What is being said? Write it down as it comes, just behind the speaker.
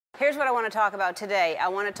here's what I want to talk about today. I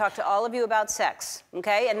want to talk to all of you about sex,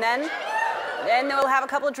 okay? And then we'll have a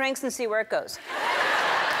couple of drinks and see where it goes.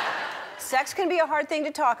 Sex can be a hard thing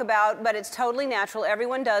to talk about, but it's totally natural.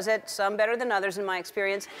 Everyone does it, some better than others in my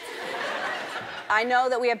experience. I know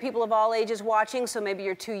that we have people of all ages watching, so maybe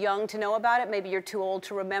you're too young to know about it, maybe you're too old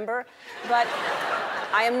to remember, but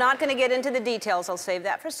I am not going to get into the details. I'll save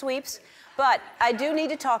that for sweeps. But I do need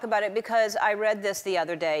to talk about it because I read this the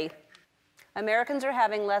other day. Americans are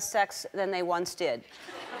having less sex than they once did.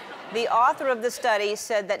 The author of the study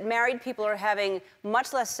said that married people are having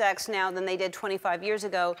much less sex now than they did 25 years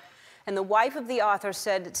ago, and the wife of the author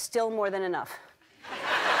said it's still more than enough.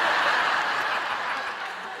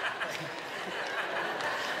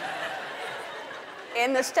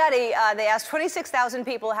 In the study, they asked 26,000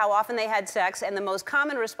 people how often they had sex, and the most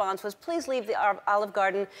common response was, "Please leave the Olive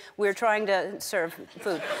Garden. We're trying to serve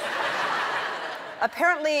food."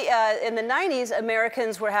 Apparently, in the 90s,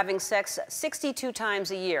 Americans were having sex 62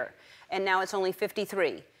 times a year, and now it's only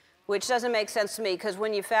 53, which doesn't make sense to me, because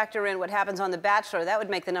when you factor in what happens on The Bachelor, that would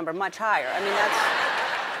make the number much higher. I mean, that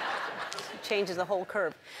changes the whole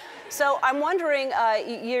curve. So I'm wondering,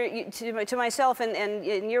 to myself,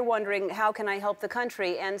 and you're wondering, how can I help the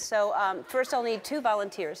country? And so first I'll need 2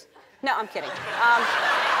 volunteers. No, I'm kidding.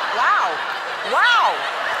 Wow. Wow.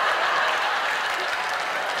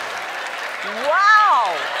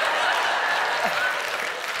 Wow.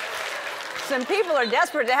 Some people are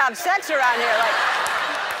desperate to have sex around here. Like,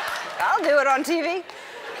 I'll do it on TV.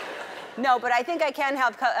 No, but I think I can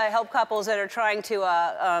help couples that are trying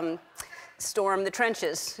to storm the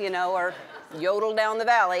trenches, you know, or yodel down the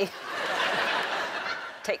valley.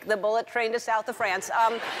 Take the bullet train to south of France.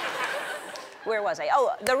 Where was I?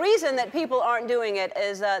 Oh, the reason that people aren't doing it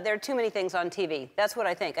is there are too many things on TV. That's what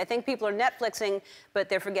I think. I think people are Netflixing, but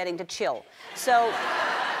they're forgetting to chill. So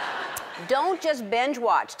don't just binge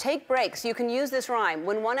watch. Take breaks. You can use this rhyme.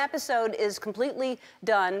 When one episode is completely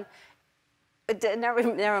done,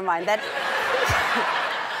 never mind.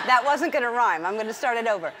 That wasn't going to rhyme. I'm going to start it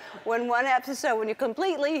over. When you're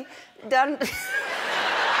completely done...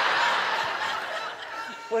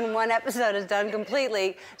 When one episode is done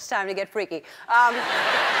completely, it's time to get freaky.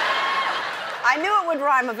 I knew it would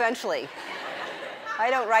rhyme eventually. I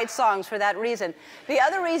don't write songs for that reason. The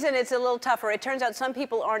other reason it's a little tougher, it turns out some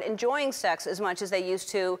people aren't enjoying sex as much as they used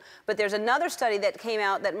to, but there's another study that came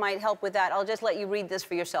out that might help with that. I'll just let you read this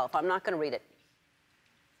for yourself. I'm not going to read it.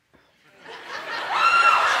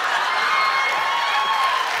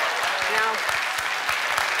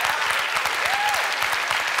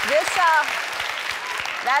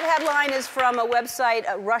 That headline is from a website,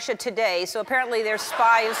 Russia Today, so apparently there's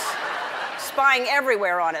spies spying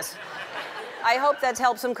everywhere on us. I hope that's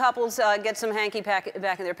helped some couples get some hanky back in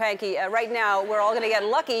their panky. Right now, we're all going to get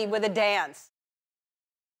lucky with a dance.